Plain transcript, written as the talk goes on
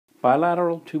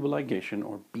Bilateral Tubal Ligation,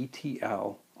 or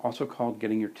BTL, also called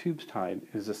getting your tubes tied,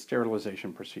 is a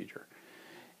sterilization procedure.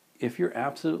 If you're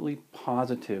absolutely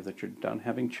positive that you're done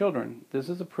having children, this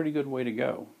is a pretty good way to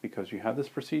go because you have this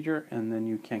procedure and then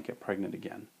you can't get pregnant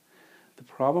again. The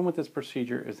problem with this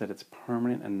procedure is that it's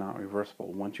permanent and not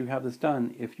reversible. Once you have this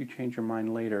done, if you change your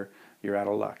mind later, you're out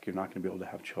of luck. You're not going to be able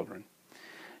to have children.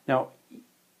 Now,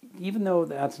 even though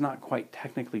that's not quite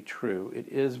technically true, it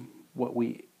is what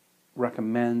we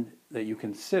recommend that you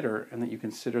consider, and that you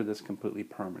consider this completely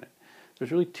permanent.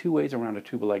 There's really two ways around a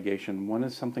tubal ligation. One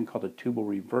is something called a tubal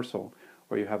reversal,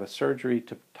 where you have a surgery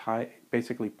to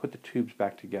basically put the tubes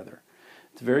back together.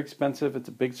 It's very expensive, it's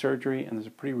a big surgery, and there's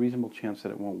a pretty reasonable chance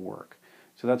that it won't work.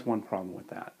 So that's one problem with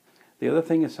that. The other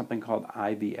thing is something called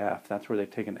IVF. That's where they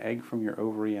take an egg from your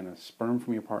ovary and a sperm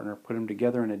from your partner, put them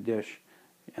together in a dish,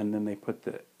 and then they put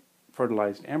the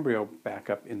fertilized embryo back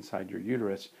up inside your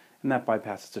uterus, and that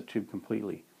bypasses the tube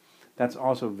completely. That's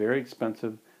also very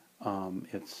expensive.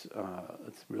 It's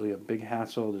really a big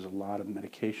hassle. There's a lot of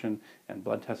medication and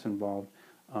blood tests involved,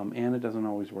 and it doesn't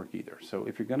always work either. So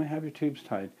if you're going to have your tubes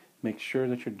tied, make sure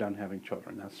that you're done having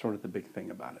children. That's sort of the big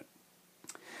thing about it.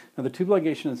 Now, the tube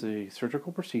ligation is a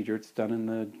surgical procedure. It's done in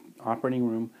the operating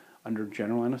room under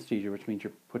general anesthesia, which means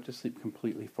you're put to sleep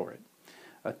completely for it.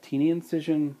 A teeny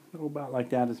incision, about like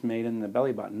that, is made in the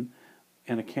belly button,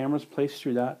 and a camera is placed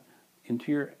through that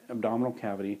into your abdominal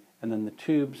cavity, and then the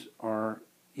tubes are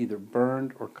either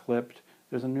burned or clipped.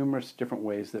 There's numerous different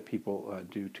ways that people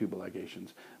do tubal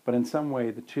ligations, but in some way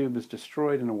the tube is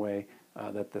destroyed in a way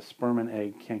that the sperm and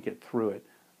egg can't get through it,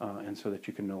 and so that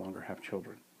you can no longer have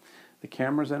children. The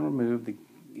camera is then removed,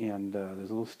 and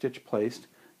there's a little stitch placed.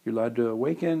 You're allowed to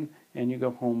awaken, and you go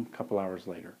home a couple hours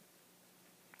later.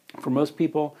 For most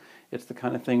people, it's the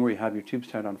kind of thing where you have your tubes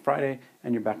tied on Friday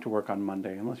and you're back to work on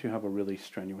Monday, unless you have a really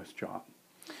strenuous job.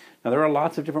 Now, there are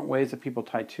lots of different ways that people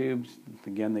tie tubes.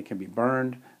 Again, they can be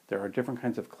burned. There are different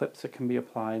kinds of clips that can be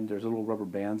applied. There's little rubber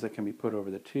bands that can be put over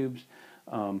the tubes.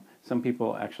 Some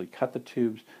people actually cut the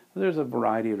tubes. There's a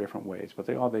variety of different ways, but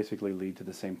they all basically lead to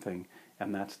the same thing,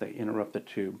 and that's they interrupt the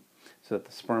tube so that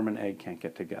the sperm and egg can't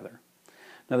get together.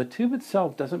 Now, the tube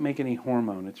itself doesn't make any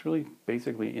hormone. It's really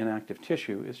basically inactive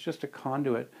tissue. It's just a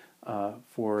conduit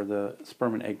for the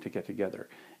sperm and egg to get together.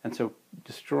 And so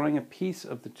destroying a piece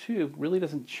of the tube really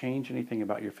doesn't change anything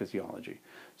about your physiology.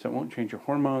 So it won't change your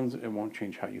hormones, it won't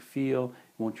change how you feel,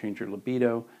 it won't change your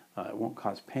libido, it won't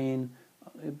cause pain.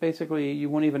 Basically, you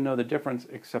won't even know the difference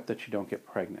except that you don't get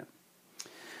pregnant.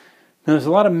 Now, there's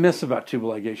a lot of myths about tubal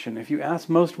ligation. If you ask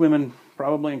most women,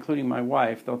 probably including my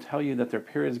wife, they'll tell you that their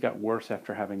periods got worse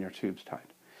after having their tubes tied.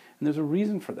 And there's a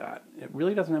reason for that. It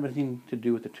really doesn't have anything to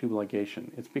do with the tubal ligation.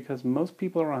 It's because most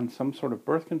people are on some sort of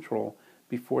birth control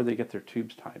before they get their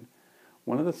tubes tied.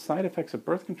 One of the side effects of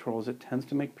birth control is it tends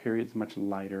to make periods much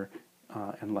lighter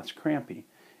and less crampy.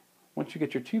 Once you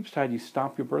get your tubes tied, you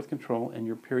stop your birth control and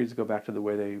your periods go back to the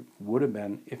way they would have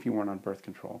been if you weren't on birth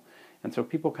control. And so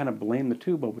people kind of blame the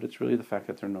tubal, but it's really the fact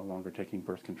that they're no longer taking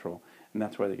birth control, and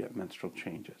that's why they get menstrual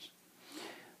changes.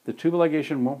 The tubal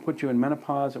ligation won't put you in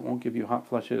menopause, it won't give you hot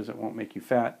flushes, it won't make you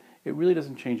fat. It really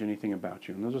doesn't change anything about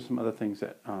you. And those are some other things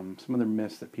that, some other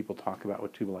myths that people talk about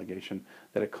with tubal ligation,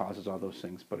 that it causes all those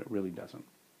things, but it really doesn't.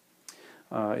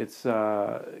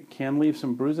 It can leave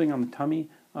some bruising on the tummy,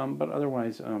 but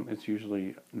otherwise it's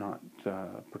usually not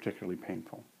particularly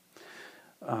painful.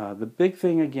 The big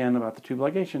thing again about the tubal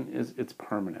ligation is its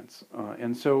permanence.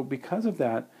 And so because of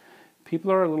that,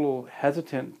 people are a little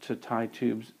hesitant to tie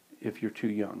tubes if you're too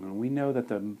young. And we know that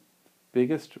the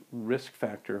biggest risk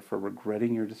factor for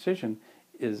regretting your decision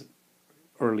is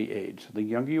early age. So the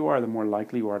younger you are, the more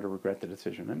likely you are to regret the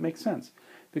decision. It makes sense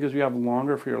because you have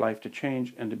longer for your life to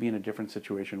change and to be in a different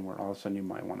situation where all of a sudden you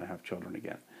might want to have children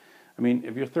again. I mean,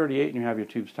 if you're 38 and you have your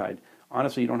tubes tied,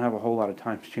 honestly, you don't have a whole lot of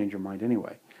time to change your mind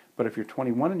anyway. But if you're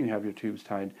 21 and you have your tubes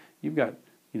tied, you've got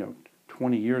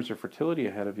 20 years of fertility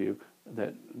ahead of you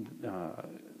that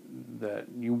that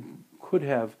you could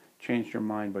have changed your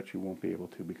mind, but you won't be able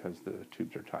to because the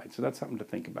tubes are tied. So that's something to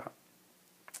think about.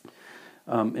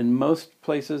 In most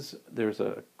places, there's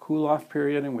a cool-off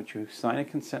period in which you sign a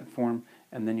consent form,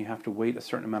 and then you have to wait a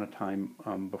certain amount of time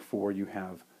before you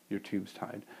have your tubes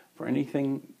tied. For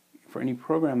any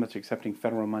program that's accepting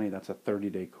federal money, that's a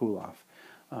 30-day cool-off.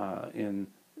 In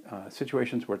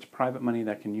situations where it's private money,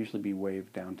 that can usually be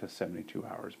waived down to 72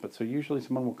 hours. But so usually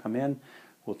someone will come in,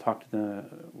 I'll talk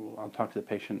to the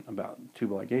patient about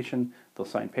tubal ligation, they'll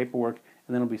sign paperwork,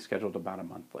 and then it'll be scheduled about a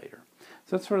month later.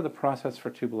 So that's sort of the process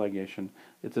for tubal ligation.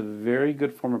 It's a very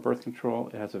good form of birth control.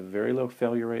 It has a very low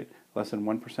failure rate, less than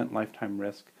 1% lifetime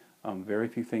risk. Very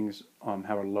few things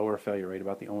have a lower failure rate.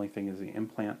 About the only thing is the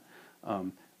implant.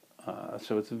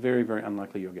 So it's very, very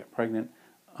unlikely you'll get pregnant.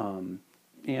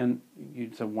 And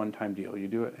it's a one-time deal. You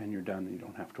do it and you're done and you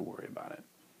don't have to worry about it.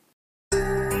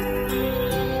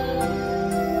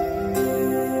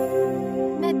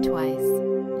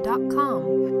 Medtwice.com